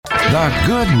The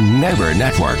Good Neighbor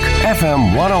Network,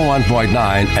 FM 101.9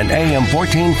 and AM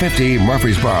 1450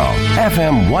 Murfreesboro,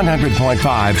 FM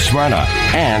 100.5 Smyrna,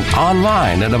 and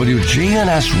online at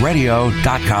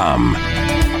WGNSradio.com.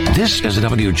 This is the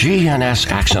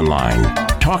WGNS Action Line,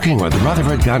 talking with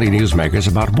Rutherford County newsmakers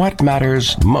about what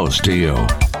matters most to you.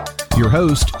 Your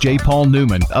host, J. Paul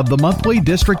Newman of the monthly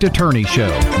District Attorney Show,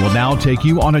 will now take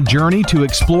you on a journey to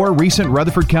explore recent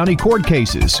Rutherford County court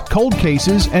cases, cold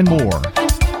cases, and more.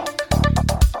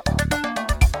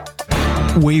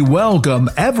 We welcome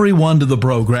everyone to the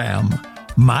program.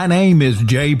 My name is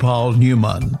J. Paul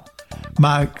Newman.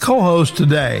 My co-hosts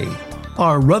today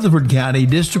are Rutherford County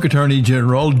District Attorney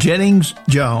General Jennings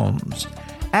Jones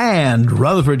and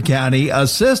Rutherford County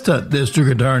Assistant District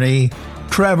Attorney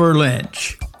Trevor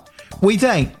Lynch. We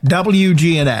thank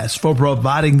WGNS for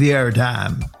providing the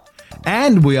airtime.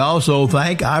 And we also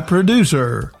thank our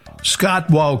producer, Scott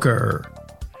Walker.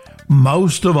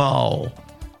 Most of all,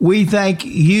 we thank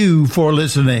you for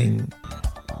listening.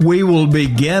 We will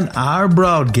begin our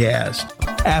broadcast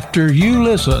after you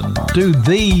listen to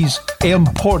these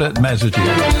important messages.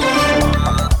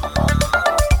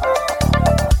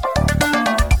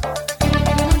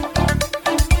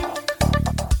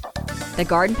 The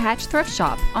Garden Patch Thrift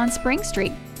Shop on Spring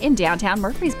Street in downtown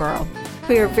Murfreesboro.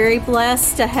 We are very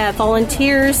blessed to have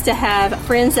volunteers, to have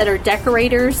friends that are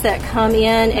decorators that come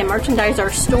in and merchandise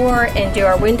our store and do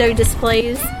our window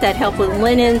displays that help with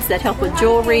linens, that help with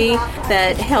jewelry,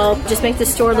 that help just make the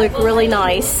store look really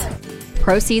nice.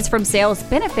 Proceeds from sales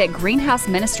benefit Greenhouse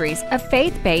Ministries, a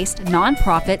faith-based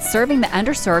nonprofit serving the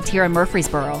underserved here in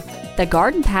Murfreesboro. The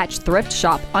Garden Patch Thrift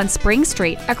Shop on Spring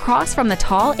Street, across from the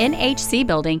tall NHC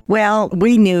building. Well,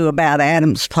 we knew about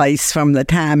Adams Place from the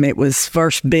time it was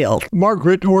first built.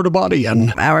 Margaret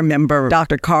Ordabadian. I remember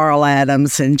Dr. Carl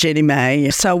Adams and Jenny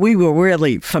May, so we were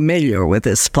really familiar with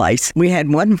this place. We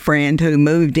had one friend who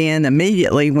moved in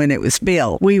immediately when it was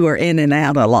built. We were in and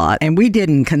out a lot, and we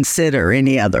didn't consider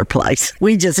any other place.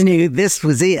 We just knew this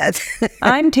was it.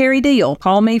 I'm Terry Deal.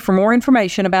 Call me for more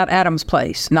information about Adams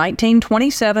Place,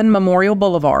 1927 Memorial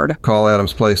Boulevard. Call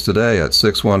Adams Place today at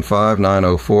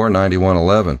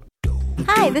 615-904-9111.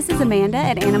 Hi, this is Amanda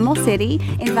at Animal City,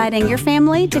 inviting your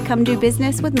family to come do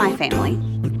business with my family.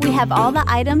 We have all the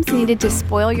items needed to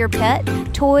spoil your pet,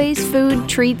 toys, food,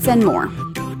 treats, and more.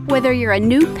 Whether you're a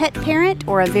new pet parent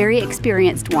or a very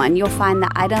experienced one, you'll find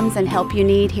the items and help you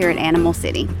need here at Animal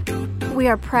City. We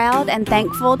are proud and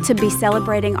thankful to be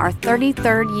celebrating our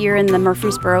 33rd year in the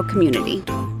Murfreesboro community.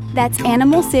 That's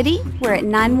Animal City. We're at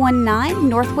 919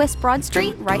 Northwest Broad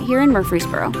Street, right here in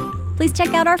Murfreesboro. Please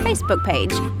check out our Facebook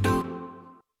page.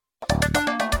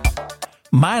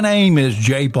 My name is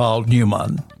J. Paul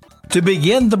Newman. To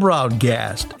begin the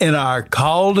broadcast in our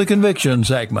Call to Conviction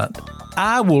segment,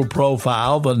 I will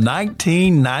profile the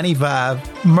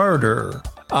 1995 murder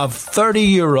of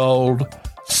 30-year-old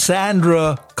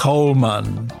Sandra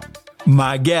Coleman.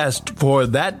 My guest for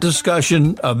that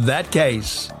discussion of that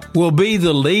case will be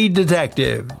the lead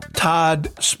detective, Todd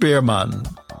Spearman.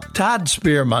 Todd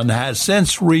Spearman has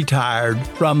since retired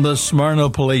from the Smyrna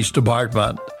Police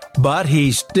Department, but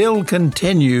he still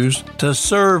continues to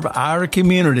serve our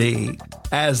community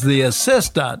as the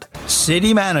Assistant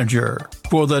City Manager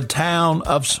for the town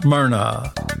of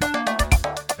Smyrna.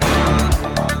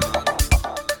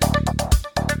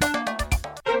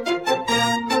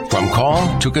 From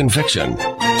call to conviction,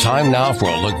 time now for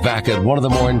a look back at one of the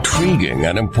more intriguing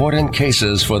and important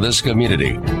cases for this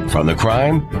community. From the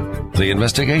crime, the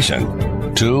investigation,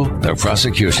 to the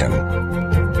prosecution.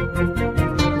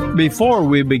 Before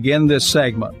we begin this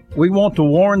segment, we want to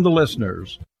warn the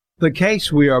listeners. The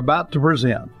case we are about to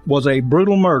present was a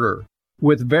brutal murder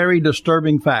with very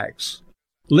disturbing facts.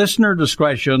 Listener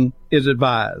discretion is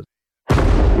advised.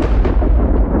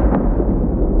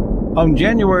 On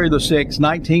January the 6th,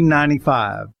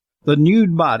 1995, the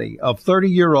nude body of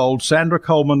 30-year-old Sandra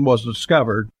Coleman was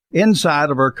discovered inside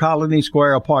of her Colony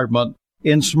Square apartment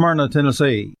in Smyrna,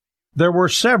 Tennessee. There were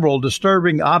several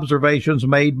disturbing observations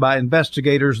made by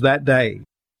investigators that day.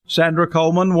 Sandra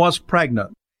Coleman was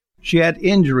pregnant. She had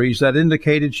injuries that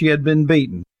indicated she had been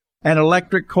beaten. An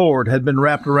electric cord had been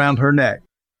wrapped around her neck.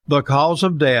 The cause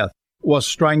of death was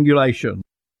strangulation.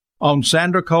 On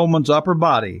Sandra Coleman's upper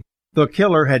body, the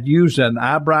killer had used an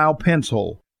eyebrow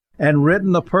pencil and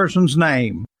written the person's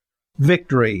name,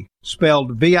 Victory,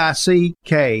 spelled Vicktory.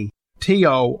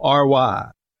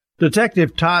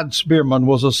 Detective Todd Spearman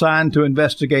was assigned to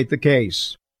investigate the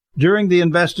case. During the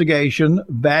investigation,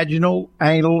 vaginal,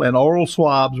 anal, and oral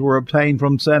swabs were obtained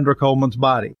from Sandra Coleman's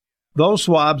body. Those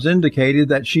swabs indicated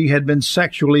that she had been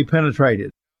sexually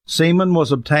penetrated. Semen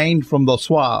was obtained from the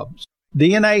swabs.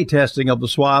 DNA testing of the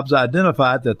swabs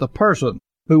identified that the person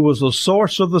who was the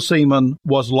source of the semen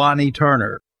was Lonnie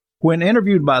Turner. When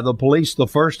interviewed by the police the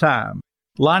first time,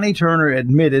 Lonnie Turner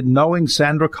admitted knowing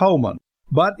Sandra Coleman,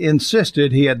 but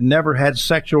insisted he had never had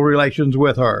sexual relations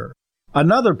with her.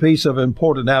 Another piece of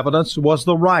important evidence was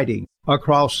the writing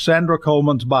across Sandra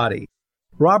Coleman's body.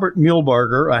 Robert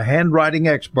Muehlberger, a handwriting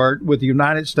expert with the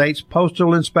United States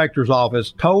Postal Inspector's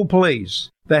Office, told police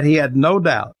that he had no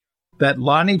doubt that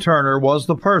Lonnie Turner was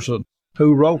the person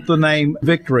who wrote the name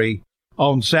Victory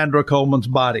on Sandra Coleman's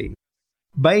body.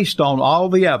 Based on all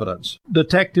the evidence,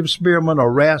 Detective Spearman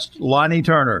arrests Lonnie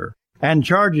Turner and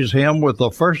charges him with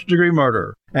the first-degree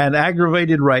murder and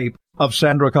aggravated rape of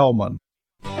Sandra Coleman.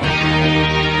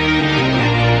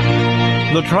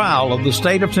 The trial of the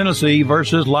state of Tennessee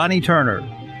versus Lonnie Turner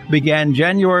began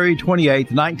January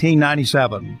 28,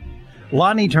 1997.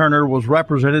 Lonnie Turner was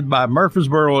represented by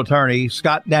Murfreesboro attorney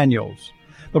Scott Daniels.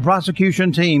 The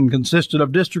prosecution team consisted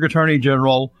of District Attorney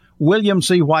General William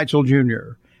C. Weitzel,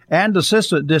 Jr., and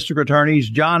Assistant District Attorneys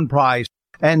John Price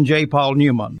and J. Paul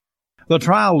Newman. The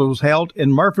trial was held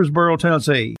in Murfreesboro,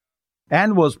 Tennessee,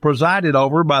 and was presided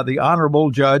over by the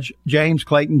Honorable Judge James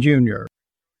Clayton, Jr.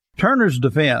 Turner's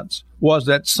defense was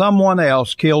that someone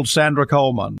else killed Sandra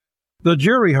Coleman. The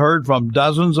jury heard from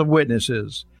dozens of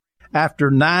witnesses.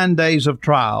 After 9 days of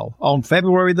trial, on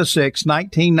February the 6th,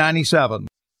 1997,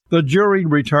 the jury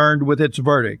returned with its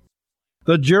verdict.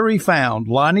 The jury found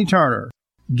Lonnie Turner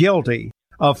guilty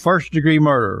of first-degree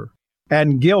murder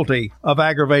and guilty of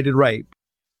aggravated rape.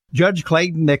 Judge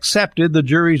Clayton accepted the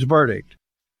jury's verdict.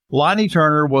 Lonnie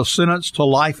Turner was sentenced to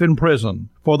life in prison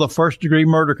for the first-degree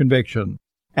murder conviction,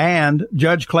 and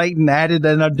Judge Clayton added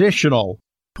an additional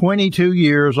 22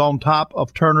 years on top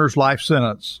of Turner's life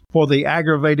sentence for the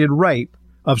aggravated rape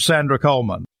of Sandra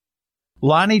Coleman.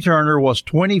 Lonnie Turner was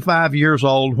 25 years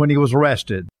old when he was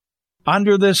arrested.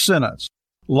 Under this sentence,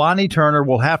 Lonnie Turner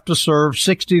will have to serve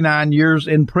 69 years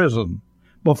in prison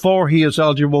before he is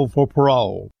eligible for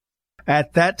parole.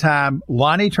 At that time,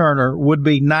 Lonnie Turner would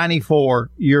be 94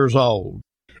 years old.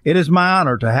 It is my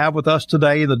honor to have with us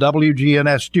today in the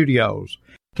WGNS studios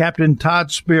Captain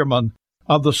Todd Spearman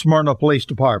of the Smyrna Police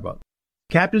Department.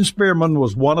 Captain Spearman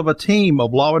was one of a team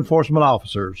of law enforcement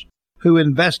officers who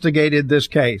investigated this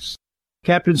case.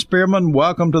 Captain Spearman,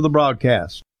 welcome to the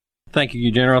broadcast. Thank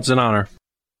you, General. It's an honor.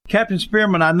 Captain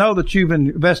Spearman, I know that you've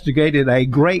investigated a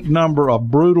great number of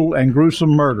brutal and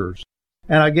gruesome murders.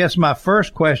 And I guess my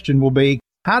first question will be,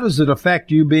 how does it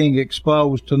affect you being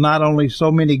exposed to not only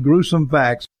so many gruesome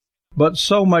facts, but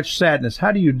so much sadness?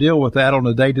 How do you deal with that on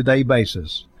a day-to-day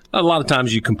basis? A lot of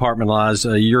times you compartmentalize.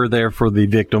 You're there for the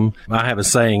victim. I have a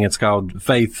saying, it's called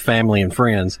faith, family, and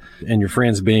friends, and your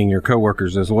friends being your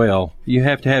coworkers as well. You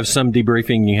have to have some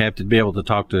debriefing. You have to be able to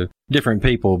talk to different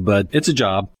people, but it's a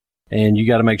job, and you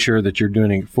got to make sure that you're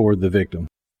doing it for the victim.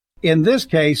 In this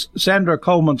case, Sandra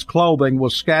Coleman's clothing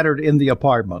was scattered in the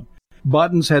apartment.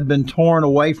 Buttons had been torn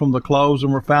away from the clothes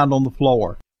and were found on the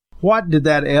floor. What did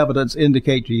that evidence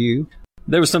indicate to you?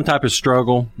 There was some type of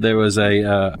struggle. There was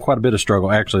quite a bit of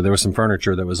struggle, actually. There was some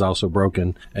furniture that was also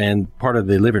broken, and part of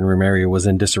the living room area was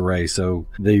in disarray. So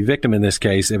the victim in this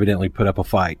case evidently put up a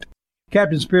fight.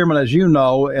 Captain Spearman, as you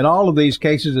know, in all of these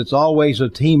cases, it's always a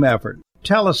team effort.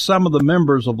 Tell us some of the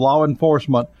members of law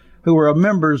enforcement who were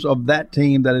members of that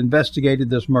team that investigated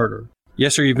this murder.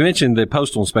 Yes, sir. You've mentioned the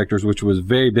postal inspectors, which was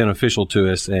very beneficial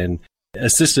to us and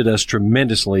assisted us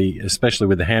tremendously, especially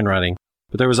with the handwriting.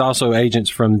 But there was also agents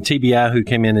from TBI who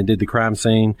came in and did the crime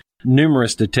scene.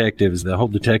 Numerous detectives, the whole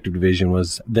detective division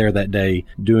was there that day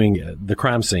doing the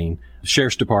crime scene.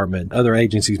 Sheriff's Department, other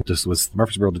agencies, just with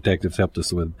Murfreesboro detectives helped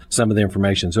us with some of the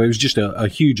information. So it was just a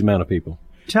huge amount of people.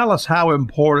 Tell us how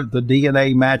important the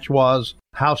DNA match was,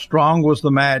 how strong was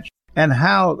the match, and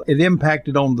how it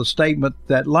impacted on the statement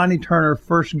that Lonnie Turner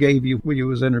first gave you when he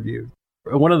was interviewed.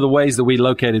 One of the ways that we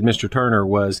located Mr. Turner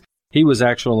was he was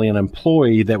actually an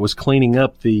employee that was cleaning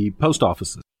up the post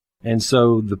offices. And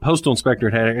so the postal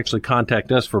inspector had actually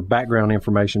contacted us for background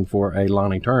information for a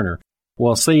Lonnie Turner.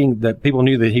 Well, seeing that people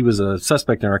knew that he was a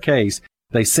suspect in our case,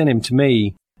 they sent him to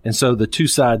me, and so the two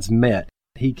sides met.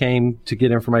 He came to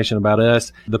get information about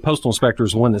us. The postal inspector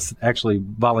was the one that actually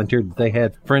volunteered that they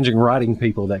had forensic writing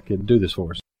people that could do this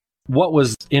for us. What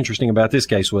was interesting about this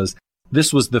case was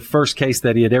this was the first case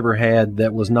that he had ever had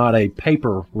that was not a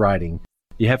paper writing.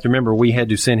 You have to remember we had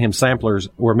to send him samplers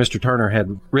where Mr. Turner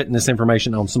had written this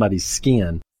information on somebody's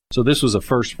skin. So this was a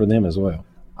first for them as well.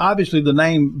 Obviously, the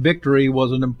name Victory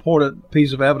was an important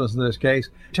piece of evidence in this case.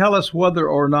 Tell us whether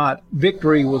or not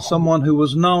Victory was someone who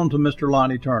was known to Mr.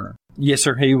 Lonnie Turner. Yes,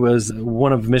 sir. He was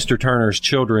one of Mr. Turner's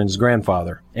children's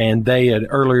grandfather. And they had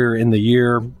earlier in the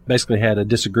year basically had a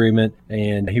disagreement,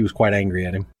 and he was quite angry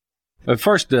at him. At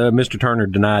first, Mr. Turner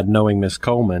denied knowing Miss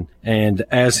Coleman. And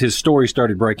as his story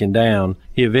started breaking down,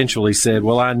 he eventually said,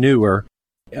 well, I knew her.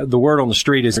 The word on the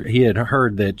street is he had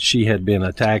heard that she had been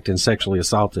attacked and sexually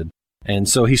assaulted. And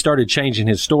so he started changing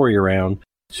his story around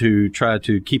to try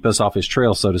to keep us off his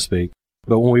trail, so to speak.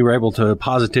 But when we were able to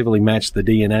positively match the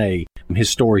DNA,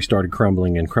 his story started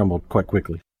crumbling and crumbled quite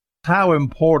quickly. How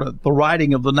important the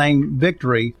writing of the name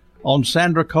Victory on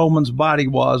Sandra Coleman's body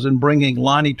was in bringing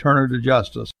Lonnie Turner to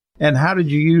justice. And how did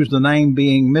you use the name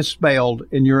being misspelled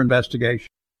in your investigation?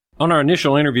 On our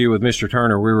initial interview with Mr.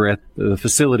 Turner, we were at the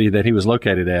facility that he was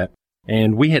located at,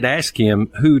 and we had asked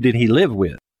him who did he live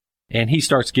with. And he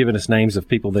starts giving us names of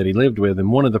people that he lived with,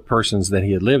 and one of the persons that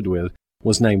he had lived with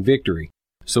was named Victory.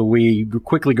 So we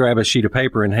quickly grab a sheet of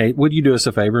paper and, hey, would you do us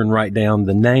a favor and write down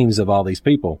the names of all these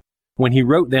people? When he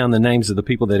wrote down the names of the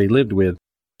people that he lived with,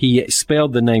 he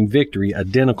spelled the name Victory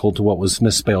identical to what was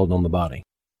misspelled on the body.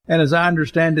 And as I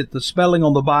understand it, the spelling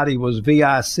on the body was Victory.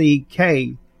 Is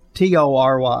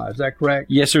that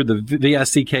correct? Yes, sir. The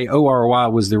Victory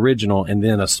was the original, and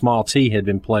then a small t had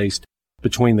been placed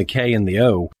between the K and the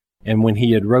O. And when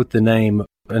he had wrote the name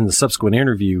in the subsequent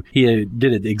interview, he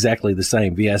did it exactly the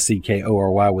same, Victory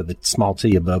with a small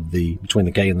t above between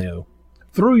the K and the O.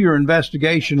 Through your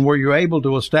investigation, were you able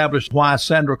to establish why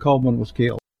Sandra Coleman was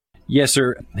killed? Yes,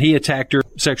 sir. He attacked her,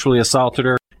 sexually assaulted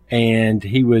her, and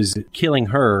he was killing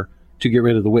her to get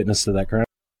rid of the witness to that crime.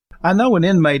 I know an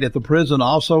inmate at the prison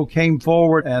also came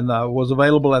forward and was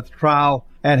available at the trial,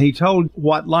 and he told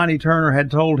what Lonnie Turner had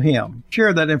told him.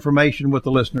 Share that information with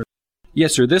the listeners.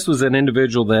 Yes, sir. This was an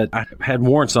individual that I had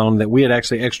warrants on that we had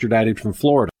actually extradited from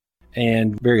Florida.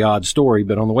 And very odd story,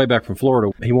 but on the way back from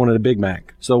Florida, he wanted a Big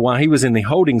Mac. So while he was in the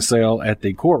holding cell at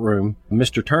the courtroom,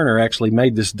 Mr. Turner actually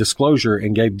made this disclosure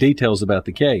and gave details about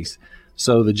the case.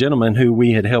 So the gentleman who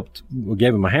we had helped,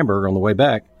 gave him a hamburger on the way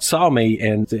back, saw me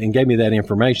and gave me that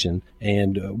information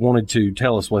and wanted to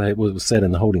tell us what was said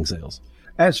in the holding cells.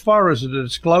 As far as the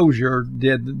disclosure,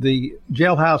 did the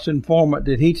jailhouse informant,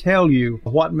 did he tell you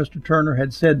what Mr. Turner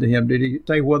had said to him? Did he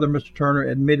say whether Mr. Turner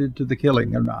admitted to the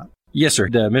killing or not? Yes, sir.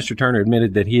 Mr. Turner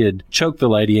admitted that he had choked the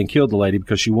lady and killed the lady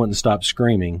because she wouldn't stop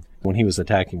screaming when he was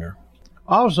attacking her.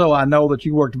 Also, I know that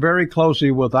you worked very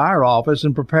closely with our office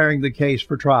in preparing the case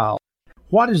for trial.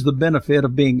 What is the benefit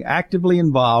of being actively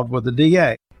involved with the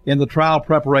DA in the trial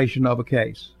preparation of a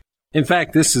case? In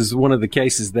fact, this is one of the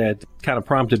cases that kind of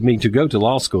prompted me to go to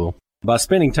law school. By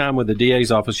spending time with the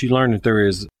DA's office, you learn that there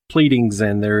is pleadings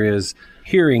and there is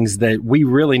hearings that we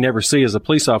really never see as a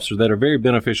police officer that are very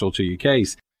beneficial to your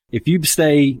case. If you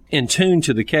stay in tune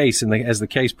to the case and as the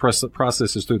case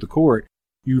processes through the court,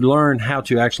 you learn how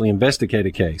to actually investigate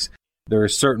a case. There are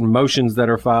certain motions that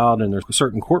are filed and there are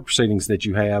certain court proceedings that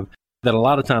you have that a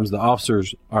lot of times the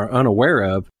officers are unaware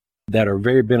of that are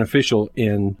very beneficial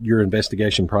in your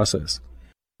investigation process.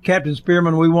 Captain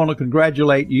Spearman, we want to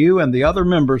congratulate you and the other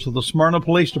members of the Smyrna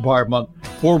Police Department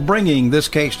for bringing this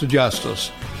case to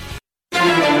justice.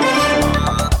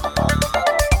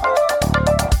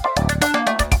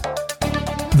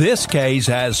 This case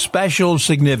has special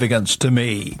significance to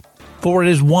me, for it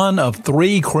is one of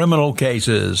 3 criminal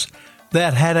cases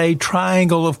that had a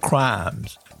triangle of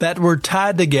crimes that were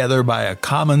tied together by a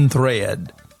common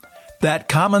thread. That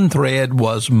common thread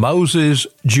was Moses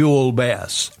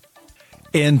Bess.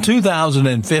 In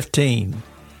 2015,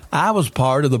 I was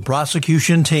part of the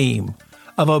prosecution team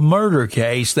of a murder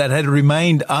case that had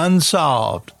remained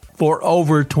unsolved for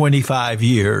over 25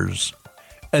 years.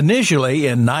 Initially,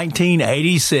 in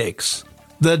 1986,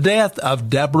 the death of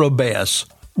Deborah Bess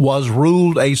was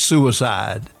ruled a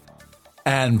suicide.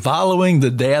 And following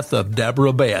the death of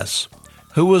Deborah Bess,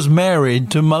 who was married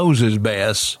to Moses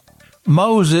Bess,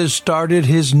 Moses started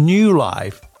his new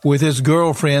life with his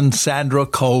girlfriend Sandra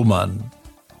Coleman.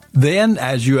 Then,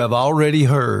 as you have already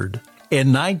heard,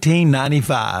 in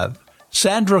 1995,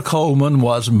 Sandra Coleman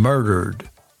was murdered.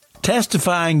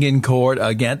 Testifying in court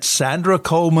against Sandra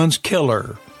Coleman's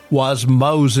killer was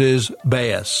Moses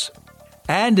Bess.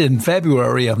 And in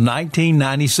February of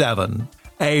 1997,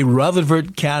 a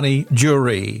Rutherford County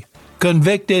jury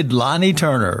convicted Lonnie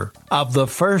Turner of the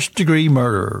first-degree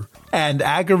murder and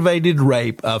aggravated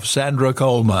rape of Sandra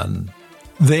Coleman.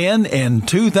 Then, in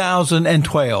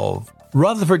 2012,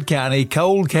 Rutherford County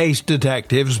cold case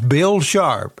detectives Bill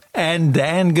Sharp and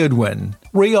Dan Goodwin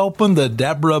reopened the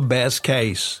Deborah Bess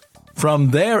case.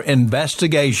 From their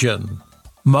investigation,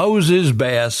 Moses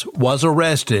Bess was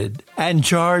arrested and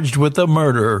charged with the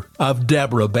murder of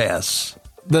Deborah Bess.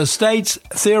 The state's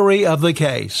theory of the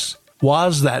case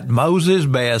was that Moses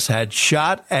Bess had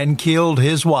shot and killed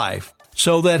his wife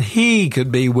so that he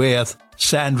could be with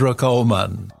Sandra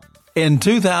Coleman. In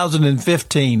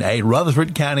 2015, a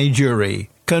Rutherford County jury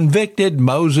convicted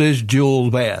Moses Jewel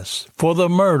Bess for the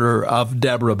murder of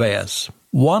Deborah Bess.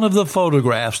 One of the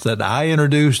photographs that I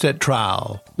introduced at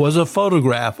trial was a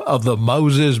photograph of the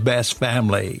Moses Bess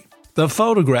family. The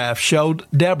photograph showed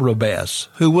Deborah Bess,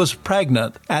 who was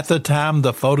pregnant at the time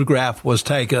the photograph was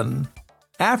taken.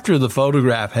 After the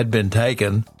photograph had been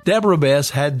taken, Deborah Bess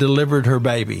had delivered her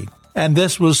baby, and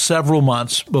this was several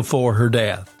months before her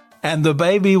death. And the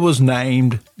baby was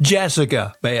named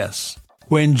Jessica Bess.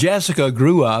 When Jessica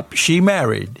grew up, she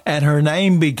married, and her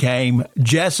name became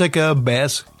Jessica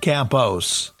Bess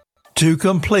Campos. To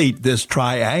complete this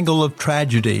triangle of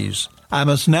tragedies, I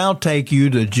must now take you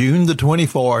to June the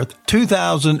 24th,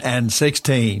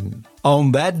 2016.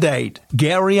 On that date,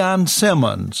 Garyon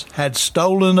Simmons had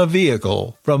stolen a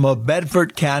vehicle from a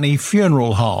Bedford County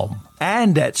funeral home.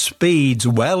 And at speeds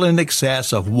well in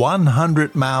excess of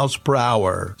 100 miles per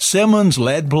hour, Simmons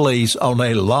led police on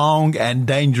a long and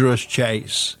dangerous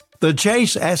chase. The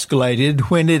chase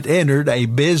escalated when it entered a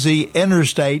busy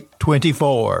Interstate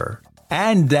 24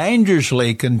 and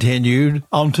dangerously continued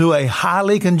onto a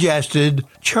highly congested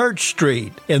Church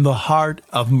Street in the heart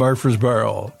of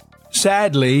Murfreesboro.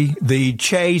 Sadly, the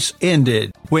chase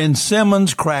ended when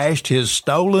Simmons crashed his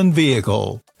stolen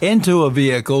vehicle into a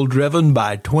vehicle driven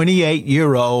by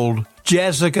 28-year-old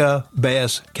Jessica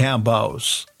Bess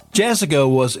Campos. Jessica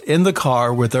was in the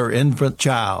car with her infant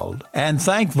child, and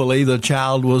thankfully the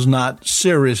child was not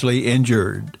seriously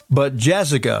injured. But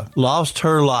Jessica lost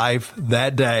her life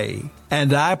that day,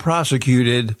 and I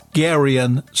prosecuted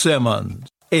Garyon Simmons.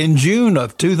 In June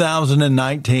of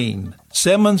 2019,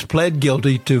 Simmons pled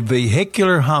guilty to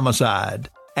vehicular homicide,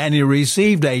 and he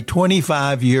received a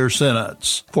 25-year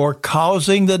sentence for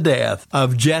causing the death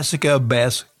of Jessica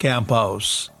Bess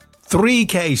Campos. 3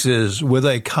 cases with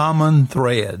a common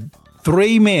thread.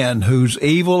 3 men whose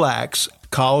evil acts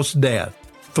caused death.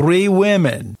 3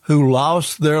 women who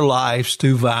lost their lives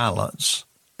to violence.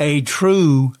 A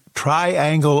true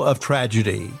triangle of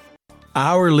tragedy.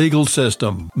 Our legal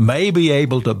system may be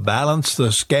able to balance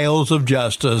the scales of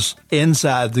justice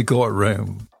inside the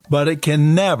courtroom, but it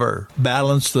can never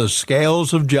balance the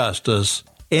scales of justice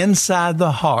inside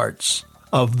the hearts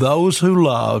of those who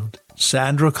loved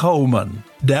Sandra Coleman,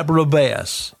 Deborah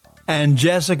Bess, and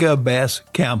Jessica Bess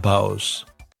Campos.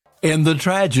 In the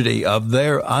tragedy of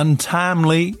their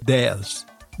untimely deaths,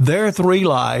 their 3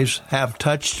 lives have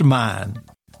touched mine.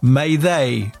 May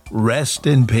they rest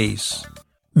in peace.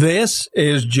 This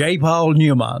is J. Paul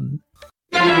Newman.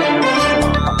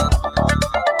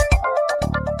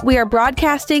 We are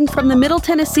broadcasting from the Middle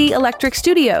Tennessee Electric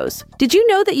Studios. Did you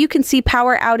know that you can see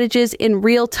power outages in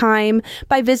real time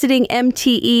by visiting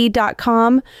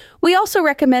MTE.com? We also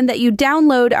recommend that you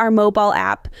download our mobile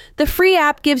app. The free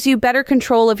app gives you better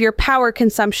control of your power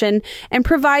consumption and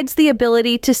provides the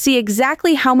ability to see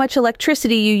exactly how much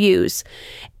electricity you use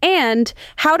and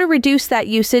how to reduce that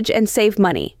usage and save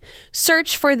money.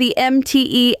 Search for the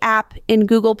MTE app in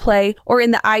Google Play or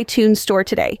in the iTunes Store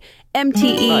today.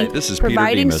 MTE, Hi, this is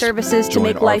providing Peter Demas. services to Join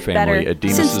make our life family better at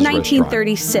Demas's since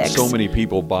 1936. Restaurant. So many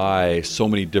people buy so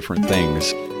many different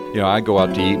things. You know, I go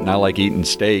out to eat and I like eating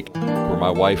steak, where my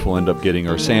wife will end up getting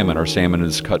our salmon. Our salmon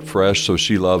is cut fresh, so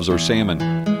she loves our salmon.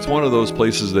 It's one of those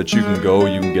places that you can go,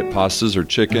 you can get pastas or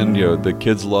chicken, you know, the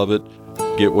kids love it.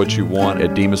 Get what you want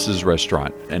at Demas's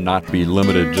Restaurant and not be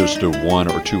limited just to 1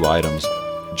 or 2 items.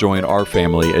 Join our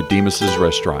family at Demas's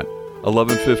Restaurant,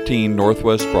 1115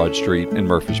 Northwest Broad Street in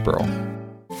Murfreesboro.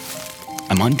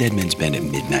 I'm on Deadman's Bend at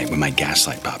midnight when my gas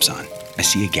light pops on. I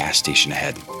see a gas station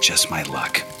ahead. Just my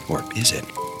luck. Or is it?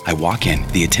 I walk in.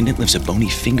 The attendant lifts a bony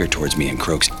finger towards me and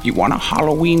croaks, "You want a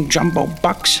Halloween jumbo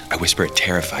bucks?" I whisper it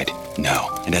terrified,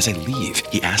 "No." And as I leave,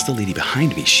 he asks the lady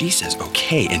behind me. She says,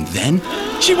 "Okay." And then,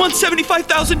 she won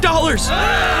 $75,000!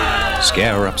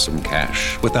 Scare up some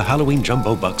cash with the Halloween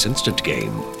Jumbo Bucks instant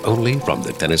game. Only from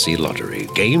the Tennessee Lottery.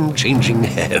 Game-changing,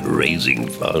 hair-raising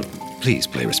fun. Please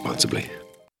play responsibly.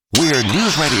 We're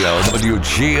News Radio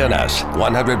WGNS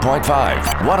 100.5,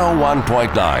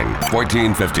 101.9,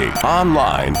 1450.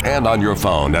 Online and on your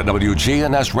phone at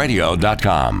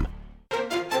WGNSradio.com.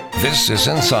 This is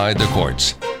Inside the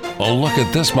Courts. A look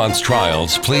at this month's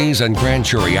trials, pleas, and grand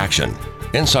jury action.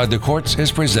 Inside the Courts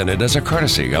is presented as a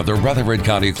courtesy of the Rutherford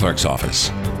County Clerk's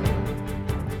Office.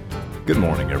 Good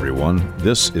morning, everyone.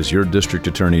 This is your District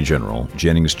Attorney General,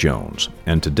 Jennings Jones,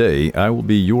 and today I will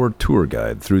be your tour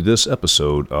guide through this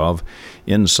episode of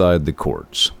Inside the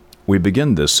Courts. We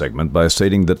begin this segment by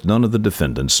stating that none of the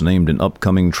defendants named in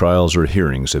upcoming trials or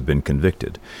hearings have been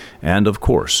convicted, and of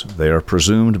course, they are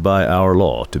presumed by our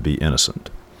law to be innocent.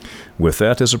 With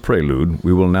that as a prelude,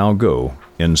 we will now go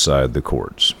inside the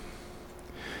courts.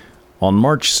 On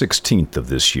March 16th of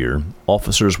this year,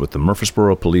 officers with the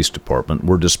Murfreesboro Police Department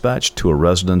were dispatched to a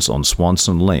residence on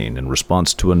Swanson Lane in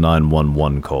response to a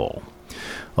 911 call.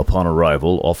 Upon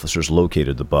arrival, officers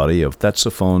located the body of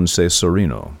Thetsaphone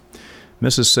Cesarino.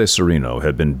 Mrs. Cesarino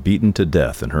had been beaten to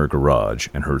death in her garage,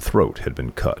 and her throat had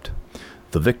been cut.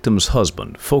 The victim's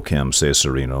husband, Focham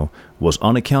Cesarino, was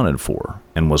unaccounted for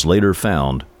and was later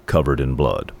found covered in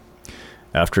blood.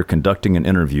 After conducting an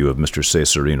interview of Mr.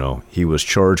 Cesarino, he was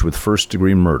charged with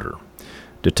first-degree murder.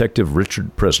 Detective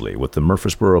Richard Presley with the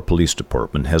Murfreesboro Police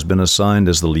Department has been assigned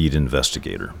as the lead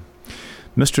investigator.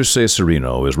 Mr.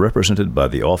 Cesarino is represented by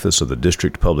the Office of the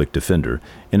District Public Defender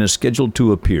and is scheduled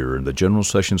to appear in the General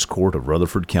Sessions Court of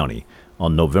Rutherford County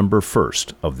on November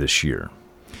 1st of this year.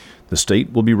 The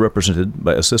state will be represented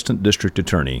by Assistant District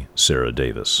Attorney Sarah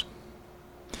Davis.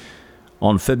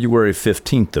 On February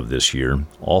 15th of this year,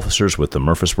 officers with the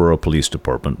Murfreesboro Police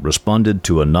Department responded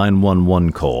to a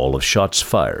 911 call of shots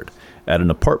fired at an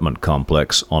apartment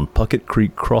complex on Puckett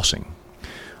Creek Crossing.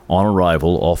 On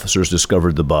arrival, officers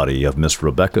discovered the body of Miss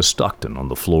Rebecca Stockton on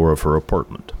the floor of her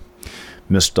apartment.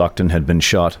 Miss Stockton had been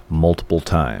shot multiple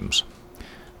times.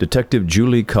 Detective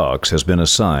Julie Cox has been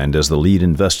assigned as the lead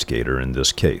investigator in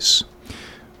this case.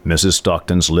 Mrs.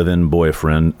 Stockton's live-in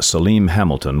boyfriend, Salim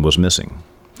Hamilton, was missing.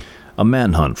 A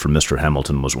manhunt for Mr.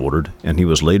 Hamilton was ordered, and he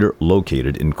was later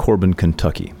located in Corbin,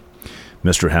 Kentucky.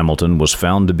 Mr. Hamilton was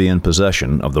found to be in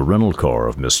possession of the rental car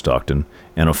of Miss Stockton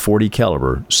and a .40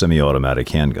 caliber semi-automatic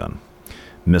handgun.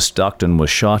 Miss Stockton was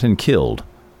shot and killed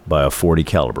by a .40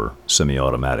 caliber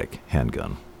semi-automatic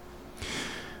handgun.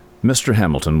 Mr.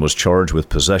 Hamilton was charged with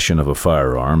possession of a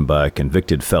firearm by a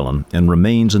convicted felon and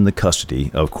remains in the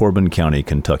custody of Corbin County,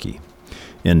 Kentucky.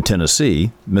 In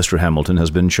Tennessee, Mr. Hamilton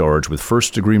has been charged with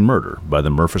first-degree murder by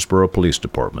the Murfreesboro Police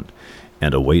Department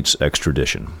and awaits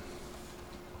extradition.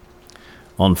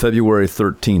 On February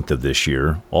 13th of this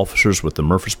year, officers with the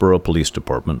Murfreesboro Police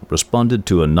Department responded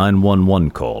to a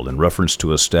 911 call in reference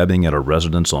to a stabbing at a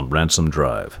residence on Ransom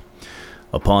Drive.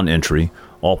 Upon entry,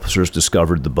 officers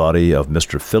discovered the body of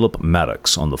Mr. Philip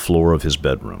Maddox on the floor of his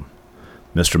bedroom.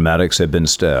 Mr. Maddox had been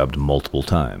stabbed multiple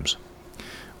times.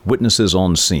 Witnesses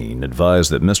on scene advised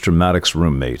that Mr. Maddox's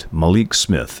roommate, Malik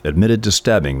Smith, admitted to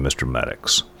stabbing Mr.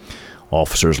 Maddox.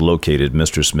 Officers located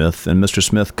Mr. Smith, and Mr.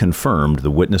 Smith confirmed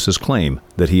the witness's claim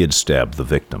that he had stabbed the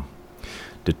victim.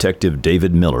 Detective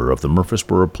David Miller of the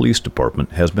Murfreesboro Police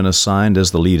Department has been assigned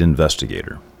as the lead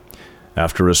investigator.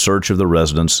 After a search of the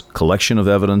residence, collection of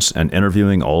evidence, and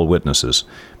interviewing all witnesses,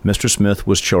 Mr. Smith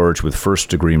was charged with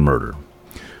first-degree murder.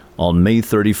 On May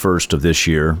 31st of this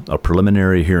year, a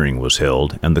preliminary hearing was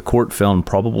held, and the court found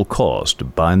probable cause to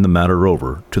bind the matter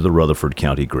over to the Rutherford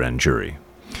County Grand Jury.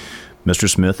 Mr.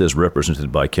 Smith is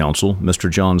represented by counsel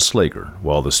Mr. John Slager,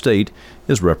 while the state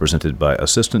is represented by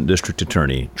Assistant District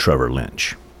Attorney Trevor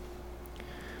Lynch.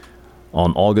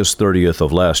 On August 30th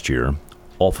of last year,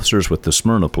 officers with the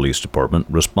Smyrna Police Department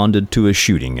responded to a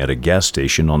shooting at a gas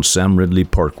station on Sam Ridley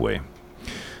Parkway.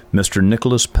 Mr.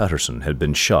 Nicholas Patterson had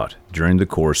been shot during the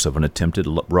course of an attempted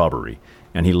robbery,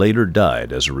 and he later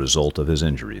died as a result of his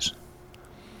injuries.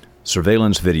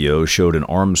 Surveillance video showed an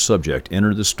armed subject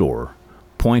enter the store,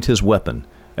 point his weapon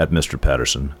at Mr.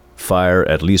 Patterson, fire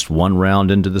at least one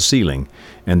round into the ceiling,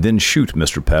 and then shoot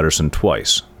Mr. Patterson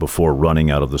twice before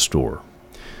running out of the store.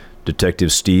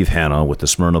 Detective Steve Hanna with the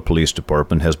Smyrna Police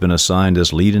Department has been assigned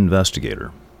as lead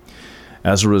investigator.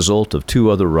 As a result of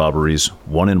two other robberies,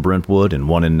 one in Brentwood and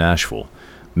one in Nashville,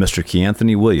 Mr.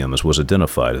 Keanthony Williams was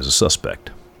identified as a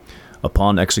suspect.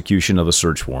 Upon execution of a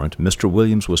search warrant, Mr.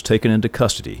 Williams was taken into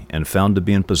custody and found to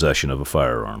be in possession of a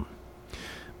firearm.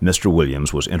 Mr.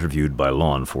 Williams was interviewed by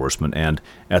law enforcement, and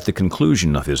at the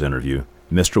conclusion of his interview,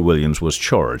 Mr. Williams was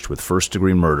charged with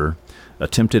first-degree murder,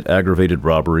 attempted aggravated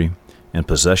robbery, and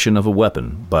possession of a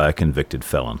weapon by a convicted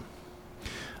felon.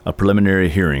 A preliminary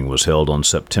hearing was held on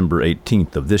September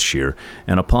 18th of this year,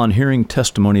 and upon hearing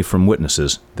testimony from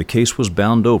witnesses, the case was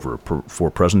bound over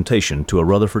for presentation to a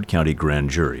Rutherford County grand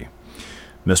jury.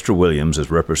 Mr. Williams is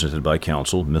represented by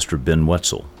counsel Mr. Ben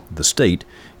Wetzel. The state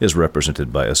is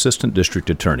represented by Assistant District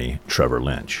Attorney Trevor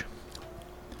Lynch.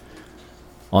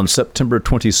 On September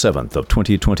 27th of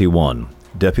 2021,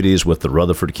 deputies with the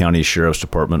Rutherford County Sheriff's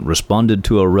Department responded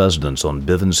to a residence on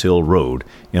Bivens Hill Road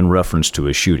in reference to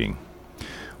a shooting.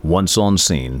 Once on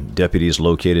scene, deputies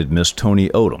located Miss Toni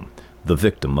Odom, the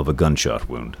victim of a gunshot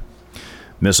wound.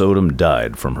 Miss Odom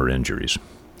died from her injuries.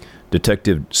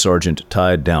 Detective Sergeant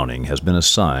Ty Downing has been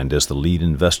assigned as the lead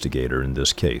investigator in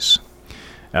this case.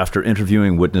 After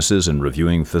interviewing witnesses and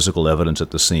reviewing physical evidence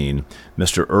at the scene,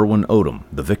 Mr. Irwin Odom,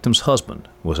 the victim's husband,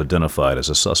 was identified as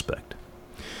a suspect.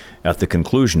 At the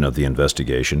conclusion of the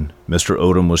investigation, Mr.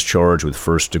 Odom was charged with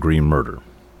first-degree murder.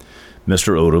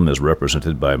 Mr. Odom is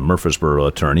represented by Murfreesboro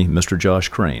attorney Mr. Josh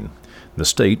Crane. The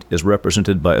state is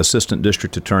represented by Assistant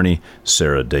District Attorney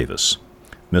Sarah Davis.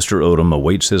 Mr. Odom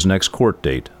awaits his next court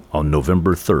date on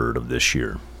November 3rd of this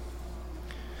year.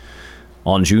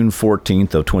 On June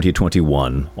 14th of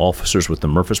 2021, officers with the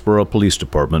Murfreesboro Police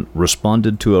Department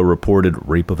responded to a reported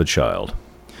rape of a child.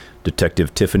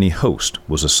 Detective Tiffany Host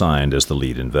was assigned as the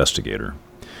lead investigator.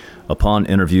 Upon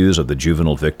interviews of the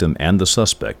juvenile victim and the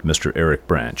suspect, Mr. Eric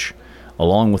Branch,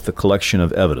 along with the collection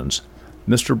of evidence,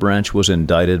 Mr. Branch was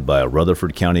indicted by a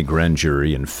Rutherford County grand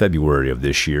jury in February of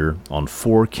this year on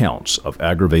 4 counts of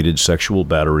aggravated sexual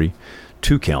battery,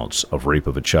 2 counts of rape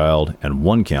of a child, and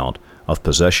 1 count of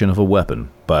possession of a weapon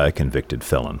by a convicted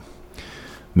felon.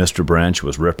 Mr. Branch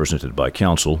was represented by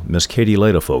counsel Ms. Katie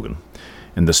Ladefogen,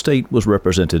 and the state was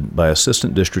represented by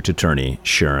Assistant District Attorney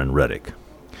Sharon Reddick.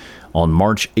 On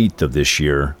March 8th of this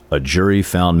year, a jury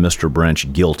found Mr.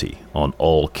 Branch guilty on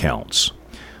all counts.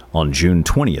 On June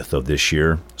 20th of this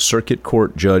year, Circuit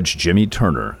Court Judge Jimmy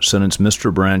Turner sentenced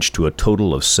Mr. Branch to a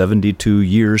total of 72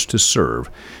 years to serve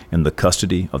in the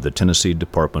custody of the Tennessee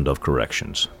Department of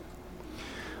Corrections.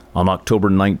 On October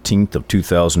 19th of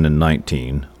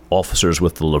 2019, officers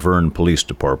with the Laverne Police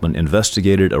Department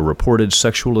investigated a reported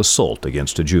sexual assault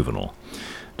against a juvenile.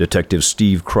 Detective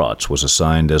Steve Krotz was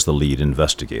assigned as the lead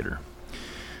investigator.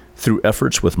 Through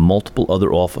efforts with multiple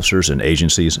other officers and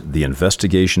agencies, the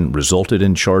investigation resulted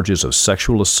in charges of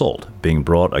sexual assault being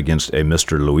brought against a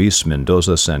Mr. Luis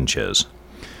Mendoza Sanchez.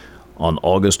 On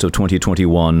August of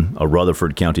 2021, a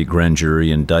Rutherford County grand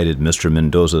jury indicted Mr.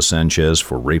 Mendoza Sanchez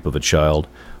for rape of a child,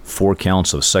 4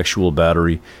 counts of sexual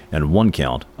battery, and 1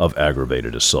 count of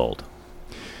aggravated assault.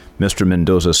 Mr.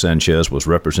 Mendoza Sanchez was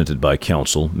represented by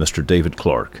counsel Mr. David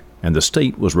Clark, and the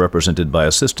state was represented by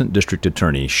Assistant District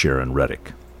Attorney Sharon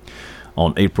Reddick.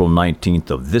 On April 19th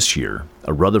of this year,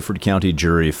 a Rutherford County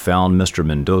jury found Mr.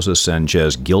 Mendoza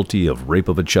Sanchez guilty of rape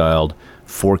of a child,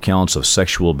 4 counts of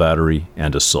sexual battery,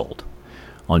 and assault.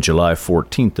 On July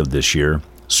 14th of this year,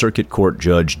 Circuit Court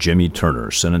Judge Jimmy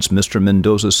Turner sentenced Mr.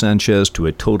 Mendoza Sanchez to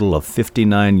a total of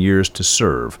 59 years to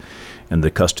serve in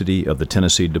the custody of the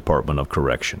Tennessee Department of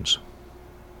Corrections.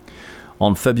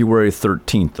 On February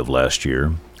 13th of last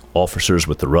year, officers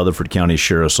with the Rutherford County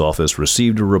Sheriff's Office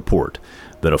received a report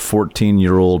that a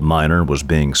 14-year-old minor was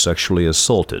being sexually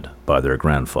assaulted by their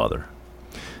grandfather.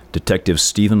 Detective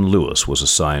Stephen Lewis was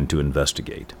assigned to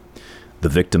investigate. The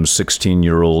victim's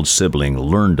 16-year-old sibling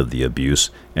learned of the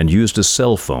abuse and used a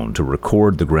cell phone to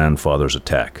record the grandfather's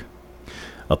attack.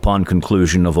 Upon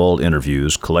conclusion of all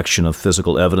interviews, collection of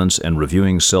physical evidence, and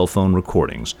reviewing cell phone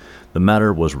recordings, the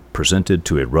matter was presented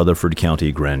to a Rutherford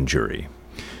County grand jury.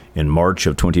 In March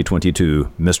of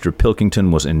 2022, Mr.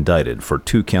 Pilkington was indicted for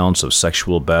 2 counts of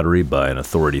sexual battery by an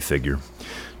authority figure,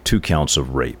 2 counts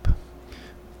of rape.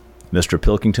 Mr.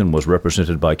 Pilkington was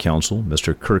represented by counsel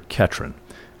Mr. Kirk Catron,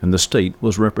 and the state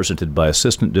was represented by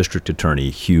Assistant District Attorney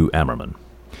Hugh Ammerman.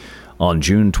 On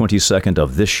June 22nd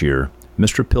of this year,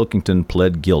 Mr. Pilkington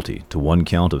pled guilty to 1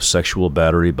 count of sexual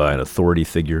battery by an authority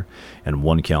figure and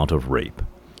 1 count of rape.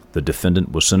 The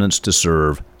defendant was sentenced to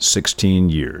serve 16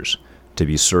 years, to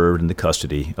be served in the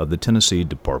custody of the Tennessee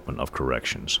Department of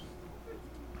Corrections.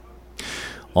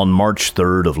 On March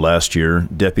 3rd of last year,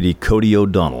 Deputy Cody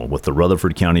O'Donnell with the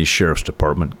Rutherford County Sheriff's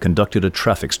Department conducted a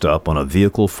traffic stop on a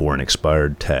vehicle for an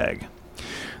expired tag.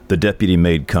 The deputy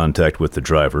made contact with the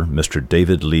driver, Mr.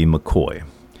 David Lee McCoy.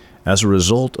 As a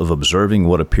result of observing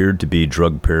what appeared to be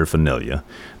drug paraphernalia,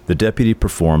 the deputy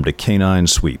performed a canine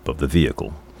sweep of the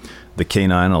vehicle. The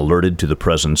canine alerted to the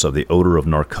presence of the odor of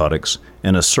narcotics,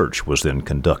 and a search was then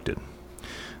conducted.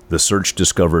 The search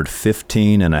discovered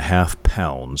 15.5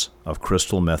 pounds of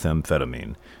crystal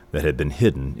methamphetamine that had been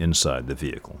hidden inside the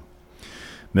vehicle.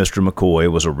 Mr. McCoy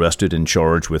was arrested and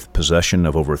charged with possession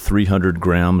of over 300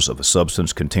 grams of a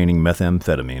substance containing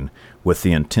methamphetamine with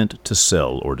the intent to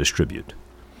sell or distribute.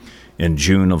 In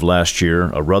June of last year,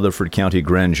 a Rutherford County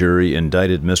grand jury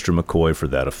indicted Mr. McCoy for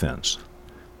that offense.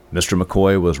 Mr.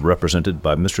 McCoy was represented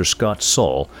by Mr. Scott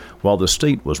Saul, while the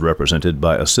state was represented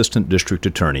by Assistant District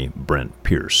Attorney Brent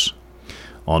Pierce.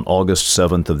 On August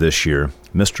 7th of this year,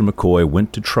 Mr. McCoy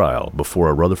went to trial before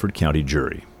a Rutherford County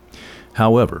jury.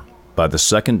 However, by the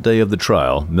second day of the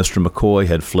trial, Mr. McCoy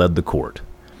had fled the court.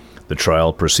 The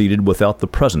trial proceeded without the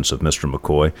presence of Mr.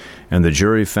 McCoy, and the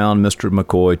jury found Mr.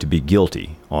 McCoy to be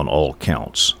guilty on all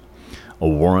counts. A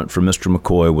warrant for Mr.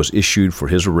 McCoy was issued for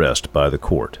his arrest by the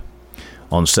court.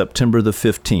 On September the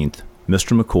 15th,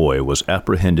 Mr. McCoy was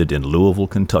apprehended in Louisville,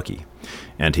 Kentucky,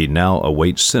 and he now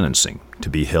awaits sentencing to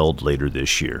be held later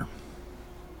this year.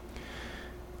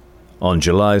 On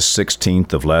July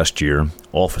 16th of last year,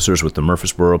 officers with the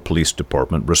Murfreesboro Police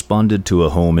Department responded to a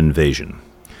home invasion.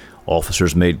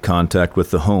 Officers made contact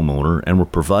with the homeowner and were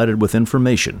provided with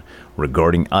information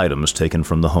regarding items taken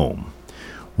from the home.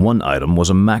 One item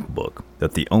was a MacBook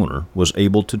that the owner was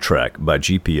able to track by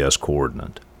GPS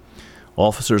coordinate.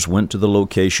 Officers went to the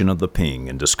location of the ping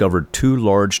and discovered 2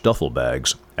 large duffel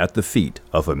bags at the feet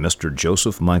of a Mr.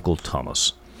 Joseph Michael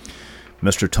Thomas.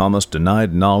 Mr. Thomas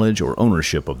denied knowledge or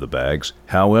ownership of the bags.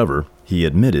 However, he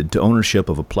admitted to ownership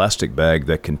of a plastic bag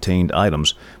that contained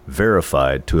items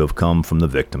verified to have come from the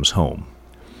victim's home.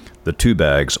 The 2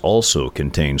 bags also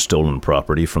contained stolen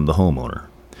property from the homeowner.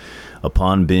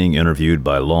 Upon being interviewed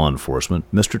by law enforcement,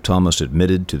 Mr. Thomas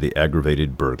admitted to the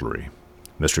aggravated burglary.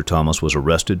 Mr. Thomas was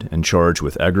arrested and charged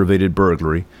with aggravated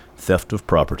burglary, theft of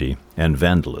property, and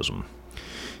vandalism.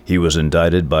 He was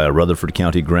indicted by a Rutherford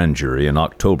County grand jury in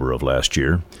October of last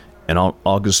year, and on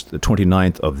August the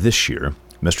 29th of this year,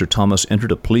 Mr. Thomas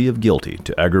entered a plea of guilty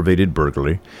to aggravated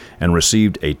burglary and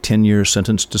received a 10-year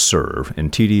sentence to serve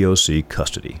in TDOC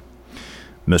custody.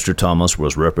 Mr. Thomas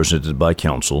was represented by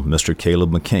counsel Mr.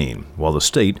 Caleb McCain, while the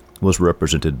state was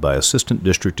represented by Assistant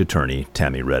District Attorney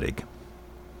Tammy Reddick.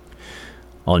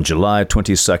 On July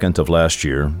 22nd of last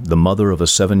year, the mother of a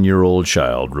 7-year-old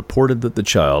child reported that the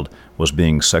child was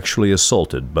being sexually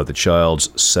assaulted by the child's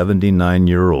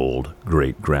 79-year-old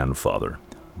great-grandfather,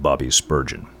 Bobby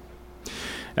Spurgeon.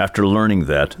 After learning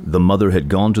that the mother had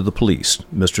gone to the police,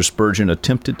 Mr. Spurgeon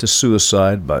attempted to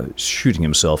suicide by shooting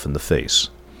himself in the face.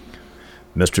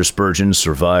 Mr. Spurgeon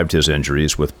survived his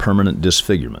injuries with permanent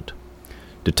disfigurement.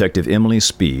 Detective Emily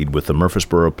Speed with the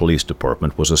Murfreesboro Police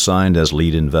Department was assigned as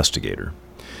lead investigator.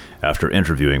 After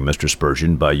interviewing Mr.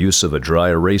 Spurgeon by use of a dry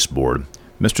erase board,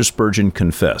 Mr. Spurgeon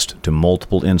confessed to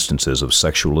multiple instances of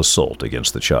sexual assault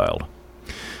against the child.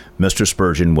 Mr.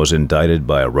 Spurgeon was indicted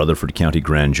by a Rutherford County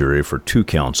grand jury for 2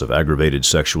 counts of aggravated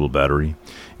sexual battery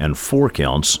and 4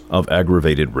 counts of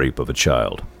aggravated rape of a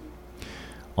child.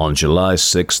 On July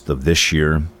 6th of this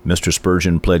year, Mr.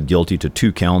 Spurgeon pled guilty to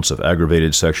 2 counts of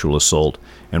aggravated sexual assault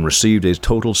and received a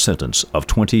total sentence of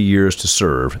 20 years to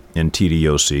serve in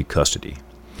TDOC custody.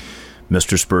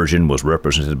 Mr. Spurgeon was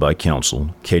represented by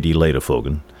counsel Katie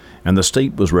Ladefogen, and the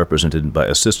state was represented by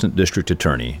Assistant District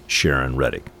Attorney Sharon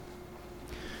Reddick.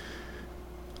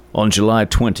 On July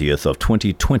 20th of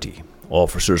 2020,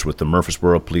 officers with the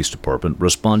Murfreesboro Police Department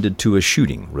responded to a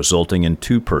shooting resulting in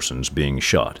 2 persons being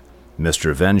shot,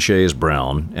 Mr. Vanchaise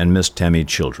Brown and Miss Tammy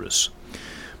Childress.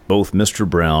 Both Mr.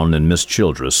 Brown and Miss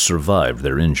Childress survived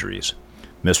their injuries.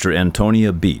 Mr.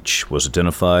 Antonia Beach was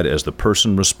identified as the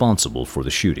person responsible for the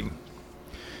shooting.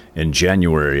 In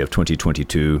January of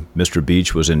 2022, Mr.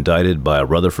 Beach was indicted by a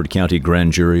Rutherford County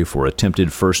grand jury for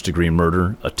attempted first-degree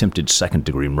murder, attempted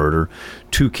second-degree murder,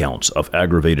 2 counts of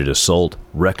aggravated assault,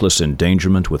 reckless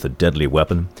endangerment with a deadly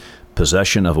weapon,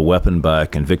 possession of a weapon by a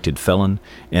convicted felon,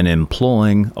 and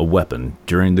employing a weapon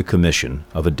during the commission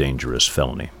of a dangerous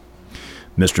felony.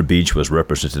 Mr. Beach was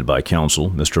represented by counsel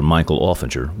Mr. Michael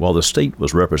Offinger, while the state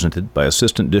was represented by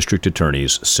Assistant District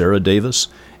Attorneys Sarah Davis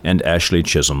and Ashley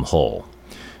Chisholm Hall.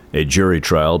 A jury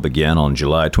trial began on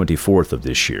July 24th of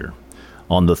this year.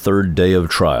 On the 3rd day of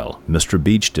trial, Mr.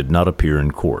 Beach did not appear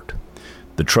in court.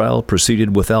 The trial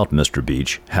proceeded without Mr.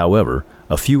 Beach. However,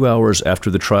 a few hours after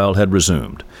the trial had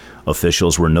resumed,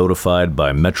 officials were notified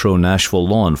by Metro Nashville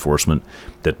law enforcement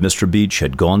that Mr. Beach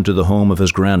had gone to the home of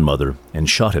his grandmother and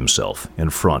shot himself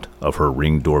in front of her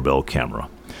Ring doorbell camera.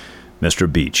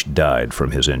 Mr. Beach died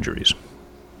from his injuries.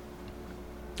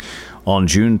 On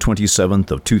June 27th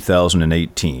of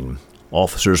 2018,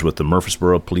 officers with the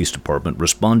Murfreesboro Police Department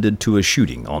responded to a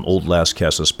shooting on Old Las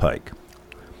Casas Pike.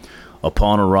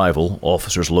 Upon arrival,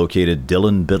 officers located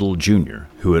Dylan Biddle Jr.,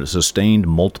 who had sustained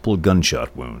multiple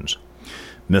gunshot wounds.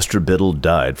 Mr. Biddle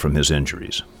died from his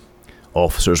injuries.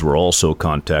 Officers were also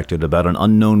contacted about an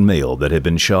unknown male that had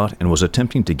been shot and was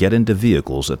attempting to get into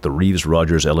vehicles at the Reeves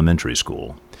Rogers Elementary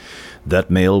School.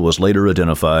 That male was later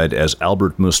identified as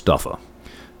Albert Mustafa.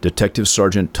 Detective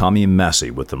Sergeant Tommy Massey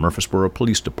with the Murfreesboro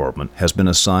Police Department has been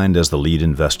assigned as the lead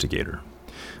investigator.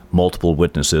 Multiple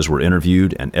witnesses were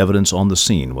interviewed and evidence on the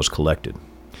scene was collected.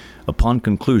 Upon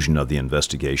conclusion of the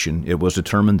investigation, it was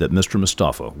determined that Mr.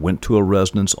 Mustafa went to a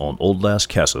residence on Old Las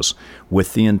Casas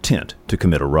with the intent to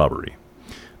commit a robbery.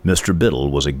 Mr. Biddle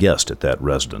was a guest at that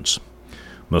residence.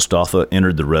 Mustafa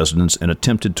entered the residence and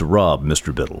attempted to rob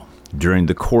Mr. Biddle. During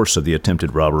the course of the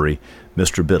attempted robbery,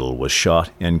 Mr. Biddle was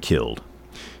shot and killed.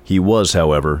 He was,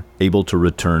 however, able to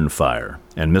return fire,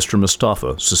 and Mr.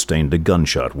 Mustafa sustained a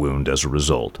gunshot wound as a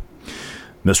result.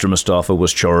 Mr. Mustafa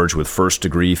was charged with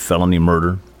first-degree felony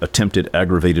murder, attempted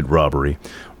aggravated robbery,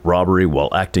 robbery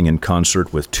while acting in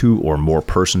concert with 2 or more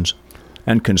persons,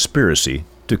 and conspiracy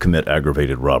to commit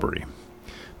aggravated robbery.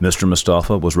 Mr.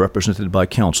 Mustafa was represented by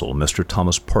counsel Mr.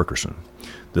 Thomas Parkerson.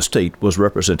 The state was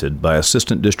represented by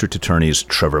Assistant District Attorneys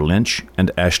Trevor Lynch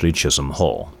and Ashley Chisholm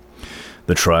Hall.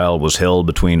 The trial was held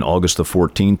between August the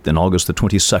 14th and August the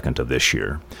 22nd of this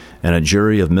year, and a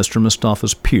jury of Mr.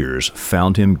 Mustafa's peers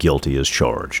found him guilty as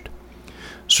charged.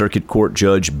 Circuit Court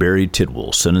Judge Barry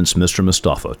Tidwell sentenced Mr.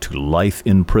 Mustafa to life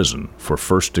in prison for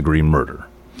first-degree murder.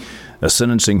 A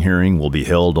sentencing hearing will be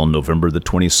held on November the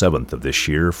 27th of this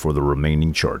year for the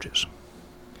remaining charges.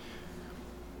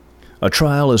 A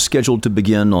trial is scheduled to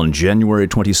begin on January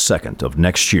 22nd of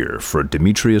next year for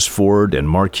Demetrius Ford and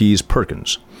Marquise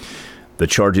Perkins. The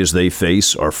charges they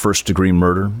face are first-degree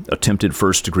murder, attempted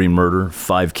first-degree murder,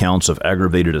 5 counts of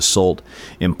aggravated assault,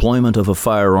 employment of a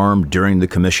firearm during the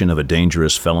commission of a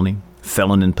dangerous felony,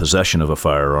 felon in possession of a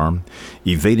firearm,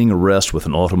 evading arrest with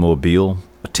an automobile,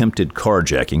 attempted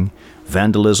carjacking,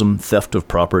 vandalism, theft of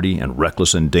property, and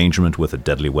reckless endangerment with a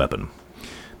deadly weapon.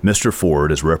 Mr.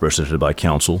 Ford is represented by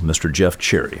counsel Mr. Jeff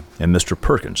Cherry, and Mr.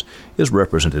 Perkins is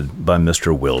represented by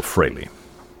Mr. Will Fraley.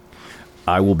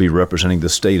 I will be representing the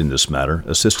state in this matter,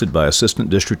 assisted by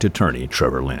Assistant District Attorney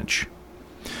Trevor Lynch.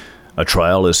 A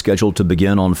trial is scheduled to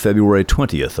begin on February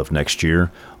 20th of next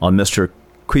year on Mr.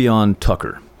 Keon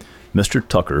Tucker. Mr.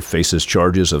 Tucker faces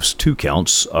charges of 2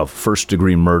 counts of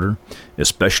first-degree murder,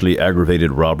 especially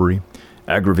aggravated robbery,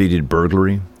 aggravated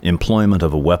burglary, employment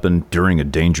of a weapon during a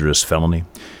dangerous felony,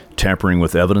 tampering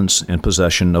with evidence, and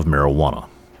possession of marijuana.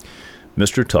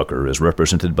 Mr. Tucker is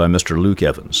represented by Mr. Luke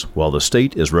Evans, while the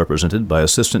state is represented by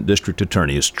Assistant District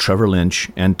Attorneys Trevor Lynch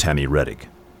and Tammy Reddick.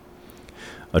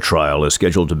 A trial is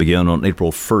scheduled to begin on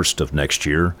April 1st of next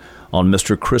year on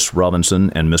Mr. Chris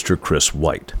Robinson and Mr. Chris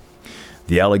White.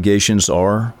 The allegations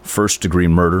are first-degree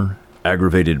murder,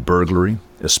 aggravated burglary,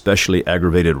 especially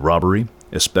aggravated robbery,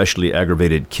 especially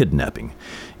aggravated kidnapping,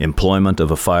 employment of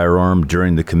a firearm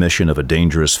during the commission of a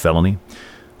dangerous felony,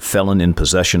 felon in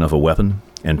possession of a weapon,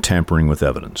 and tampering with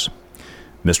evidence.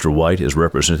 Mr. White is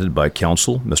represented by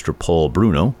counsel Mr. Paul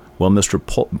Bruno, while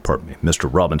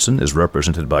Mr. Robinson is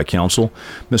represented by counsel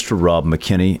Mr. Rob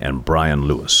McKinney and Brian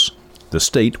Lewis. The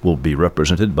state will be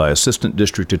represented by Assistant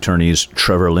District Attorneys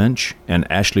Trevor Lynch and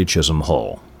Ashley Chisholm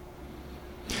Hall.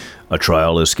 A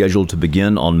trial is scheduled to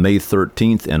begin on May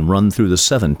 13th and run through the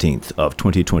 17th of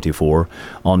 2024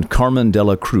 on Carmen de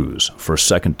la Cruz for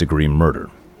second-degree murder.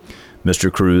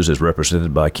 Mr. Cruz is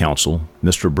represented by counsel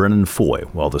Mr. Brennan Foy,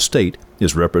 while the state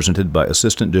is represented by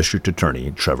Assistant District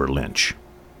Attorney Trevor Lynch.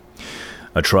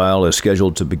 A trial is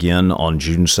scheduled to begin on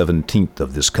June 17th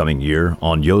of this coming year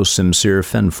on Yo Simsir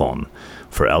Fenfon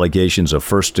for allegations of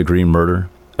first-degree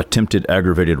murder, attempted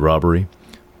aggravated robbery,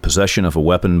 possession of a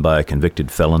weapon by a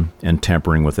convicted felon, and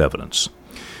tampering with evidence.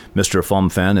 Mr.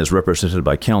 Fomfan is represented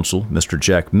by counsel Mr.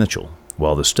 Jack Mitchell,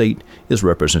 while the state is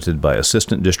represented by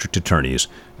Assistant District Attorneys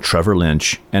Trevor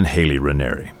Lynch and Haley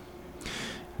Ranieri.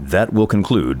 That will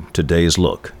conclude today's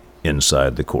look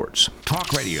inside the courts.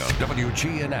 Talk Radio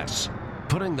WGNS,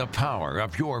 putting the power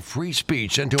of your free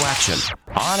speech into action,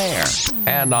 on air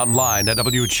and online at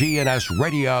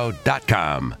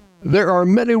WGNSradio.com. There are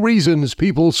many reasons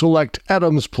people select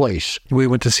Adams Place. We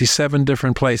went to see 7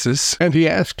 different places. And he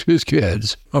asked his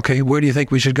kids, okay, where do you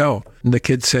think we should go? And the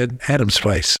kids said, Adams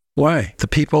Place. Why? The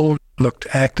people looked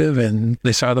active and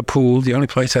they saw the pool, the only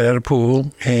place that had a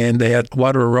pool, and they had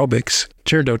water aerobics.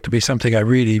 Turned out to be something I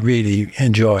really, really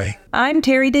enjoy. I'm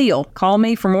Terry Deal. Call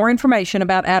me for more information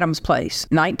about Adams Place,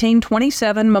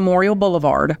 1927 Memorial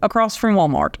Boulevard, across from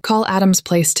Walmart. Call Adams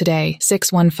Place today,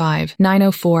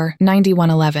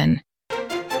 615-904-9111.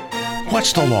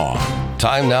 What's the law?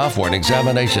 Time now for an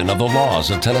examination of the laws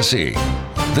of Tennessee.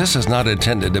 This is not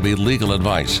intended to be legal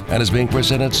advice and is being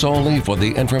presented solely for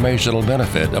the informational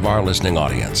benefit of our listening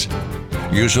audience.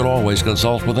 You should always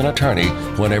consult with an attorney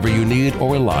whenever you need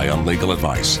or rely on legal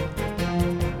advice.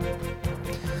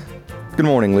 Good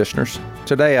morning, listeners.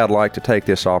 Today I'd like to take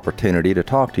this opportunity to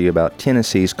talk to you about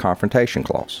Tennessee's Confrontation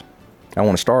Clause. I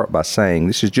want to start by saying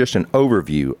this is just an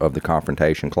overview of the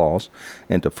Confrontation Clause,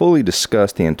 and to fully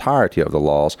discuss the entirety of the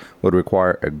laws would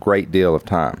require a great deal of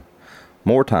time,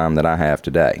 more time than I have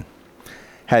today.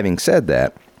 Having said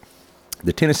that,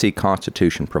 the Tennessee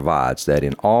Constitution provides that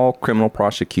in all criminal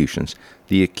prosecutions,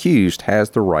 the accused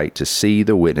has the right to see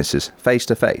the witnesses face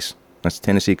to face. That's the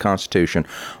Tennessee Constitution,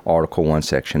 Article 1,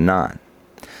 Section 9.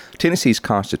 Tennessee's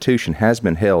Constitution has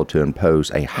been held to impose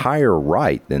a higher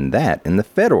right than that in the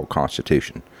federal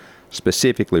Constitution,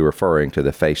 specifically referring to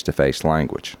the face-to-face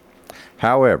language.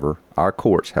 However, our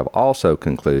courts have also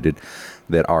concluded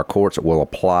that our courts will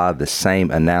apply the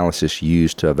same analysis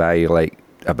used to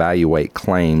evaluate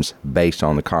claims based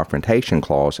on the Confrontation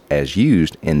Clause as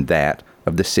used in that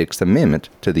of the Sixth Amendment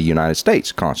to the United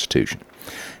States Constitution,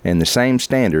 and the same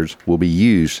standards will be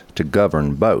used to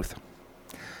govern both.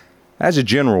 As a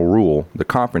general rule, the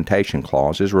Confrontation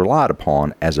Clause is relied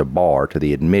upon as a bar to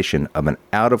the admission of an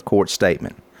out-of-court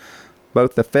statement.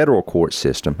 Both the federal court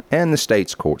system and the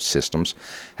state's court systems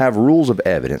have rules of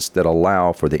evidence that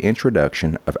allow for the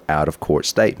introduction of out-of-court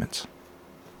statements,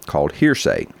 called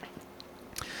hearsay.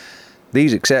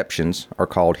 These exceptions are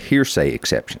called hearsay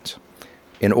exceptions.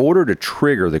 In order to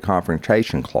trigger the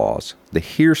Confrontation Clause, the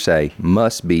hearsay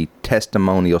must be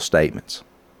testimonial statements.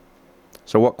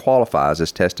 So what qualifies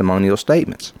as testimonial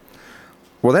statements?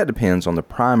 Well, that depends on the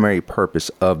primary purpose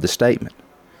of the statement.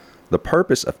 The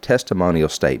purpose of testimonial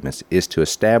statements is to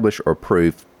establish or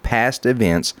prove past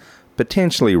events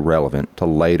potentially relevant to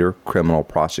later criminal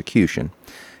prosecution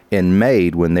and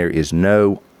made when there is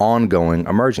no ongoing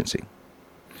emergency.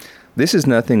 This is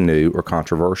nothing new or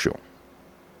controversial.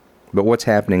 But what's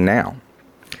happening now?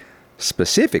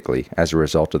 Specifically, as a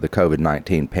result of the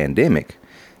COVID-19 pandemic,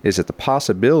 is that the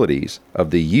possibilities of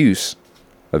the use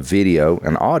of video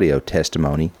and audio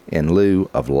testimony in lieu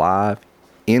of live,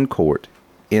 in-court,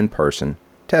 in-person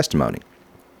testimony.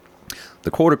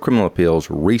 The Court of Criminal Appeals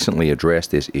recently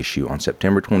addressed this issue on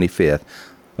September 25th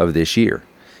of this year.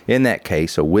 In that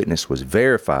case, a witness was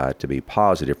verified to be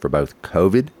positive for both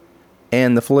COVID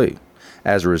and the flu.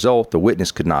 As a result, the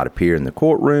witness could not appear in the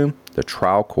courtroom. The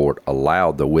trial court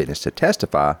allowed the witness to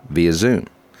testify via Zoom.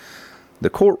 The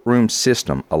courtroom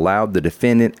system allowed the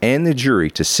defendant and the jury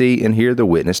to see and hear the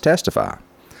witness testify.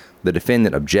 The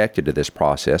defendant objected to this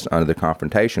process under the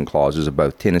Confrontation Clauses of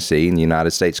both Tennessee and the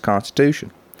United States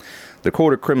Constitution. The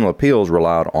Court of Criminal Appeals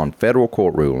relied on federal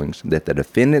court rulings that the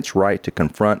defendant's right to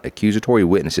confront accusatory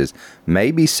witnesses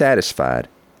may be satisfied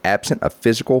absent a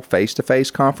physical face-to-face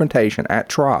confrontation at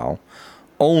trial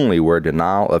only where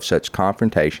denial of such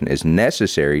confrontation is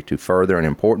necessary to further an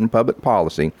important public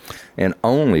policy and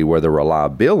only where the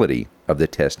reliability of the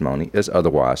testimony is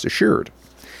otherwise assured.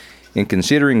 In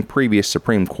considering previous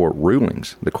Supreme Court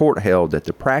rulings, the court held that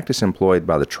the practice employed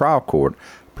by the trial court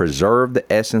preserved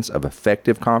the essence of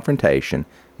effective confrontation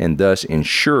and thus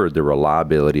ensured the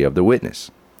reliability of the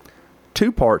witness.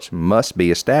 Two parts must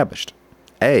be established: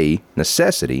 A,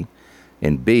 necessity,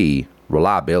 and B,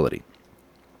 reliability.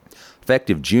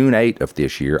 Effective June 8 of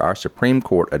this year, our Supreme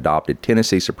Court adopted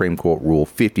Tennessee Supreme Court Rule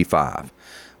 55,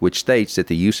 which states that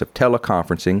the use of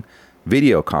teleconferencing,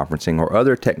 video conferencing, or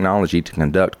other technology to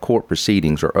conduct court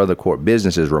proceedings or other court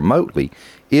businesses remotely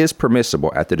is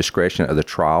permissible at the discretion of the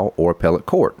trial or appellate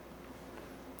court.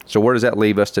 So where does that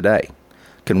leave us today?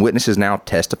 Can witnesses now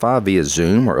testify via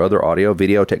Zoom or other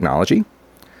audio-video technology?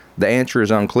 The answer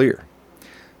is unclear.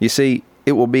 You see,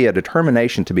 it will be a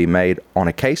determination to be made on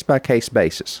a case-by-case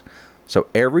basis. So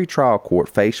every trial court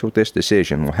faced with this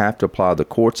decision will have to apply the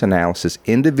court's analysis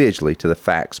individually to the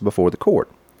facts before the court.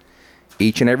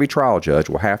 Each and every trial judge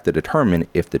will have to determine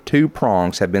if the two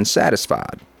prongs have been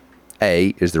satisfied.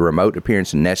 A, is the remote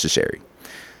appearance necessary?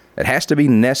 It has to be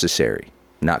necessary,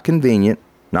 not convenient,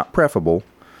 not preferable,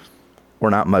 or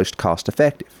not most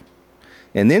cost-effective.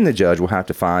 And then the judge will have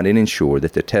to find and ensure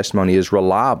that the testimony is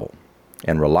reliable.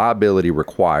 And reliability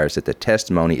requires that the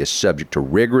testimony is subject to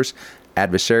rigorous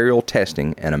adversarial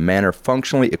testing in a manner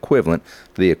functionally equivalent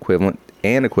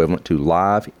to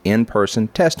live in-person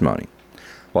testimony.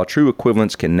 While true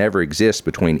equivalence can never exist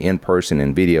between in-person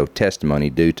and video testimony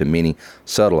due to many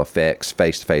subtle effects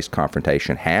face-to-face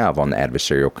confrontation have on the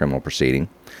adversarial criminal proceeding,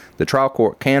 the trial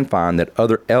court can find that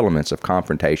other elements of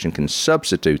confrontation can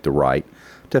substitute the right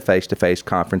to face-to-face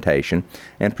confrontation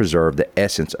and preserve the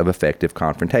essence of effective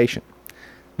confrontation.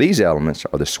 These elements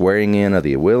are the swearing in of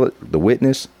the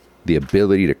witness, the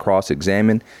ability to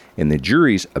cross-examine, and the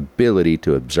jury's ability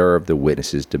to observe the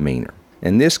witness's demeanor.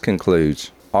 And this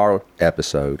concludes our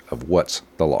episode of What's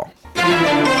the Law?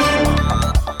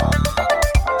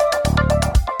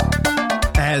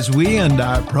 As we end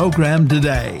our program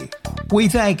today, we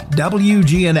thank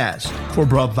WGNS for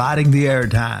providing the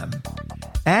airtime.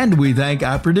 And we thank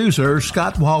our producer,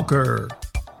 Scott Walker.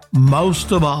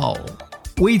 Most of all,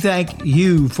 we thank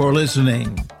you for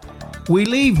listening. We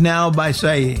leave now by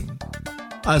saying,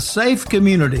 a safe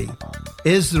community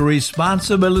is the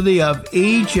responsibility of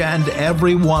each and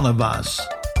every one of us.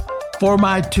 For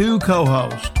my two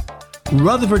co-hosts,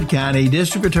 Rutherford County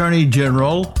District Attorney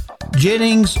General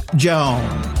Jennings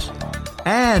Jones,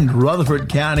 and Rutherford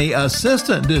County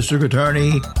Assistant District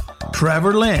Attorney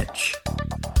Trevor Lynch.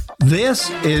 This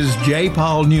is J.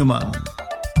 Paul Newman,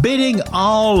 bidding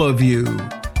all of you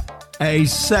a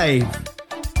safe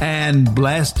and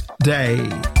blessed day.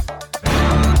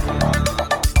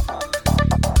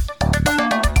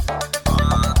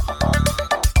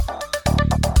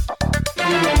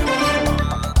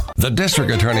 The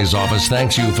District Attorney's Office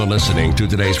thanks you for listening to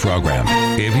today's program.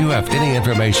 If you have any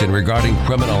information regarding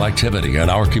criminal activity in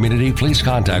our community, please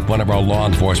contact one of our law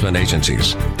enforcement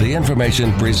agencies. The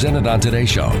information presented on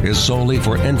today's show is solely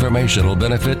for informational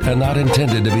benefit and not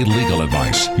intended to be legal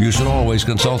advice. You should always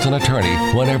consult an attorney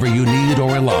whenever you need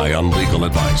or rely on legal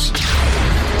advice.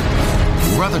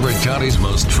 Rutherford County's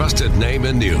most trusted name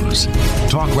in news.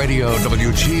 Talk Radio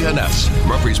WGNS,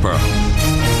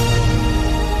 Murfreesboro.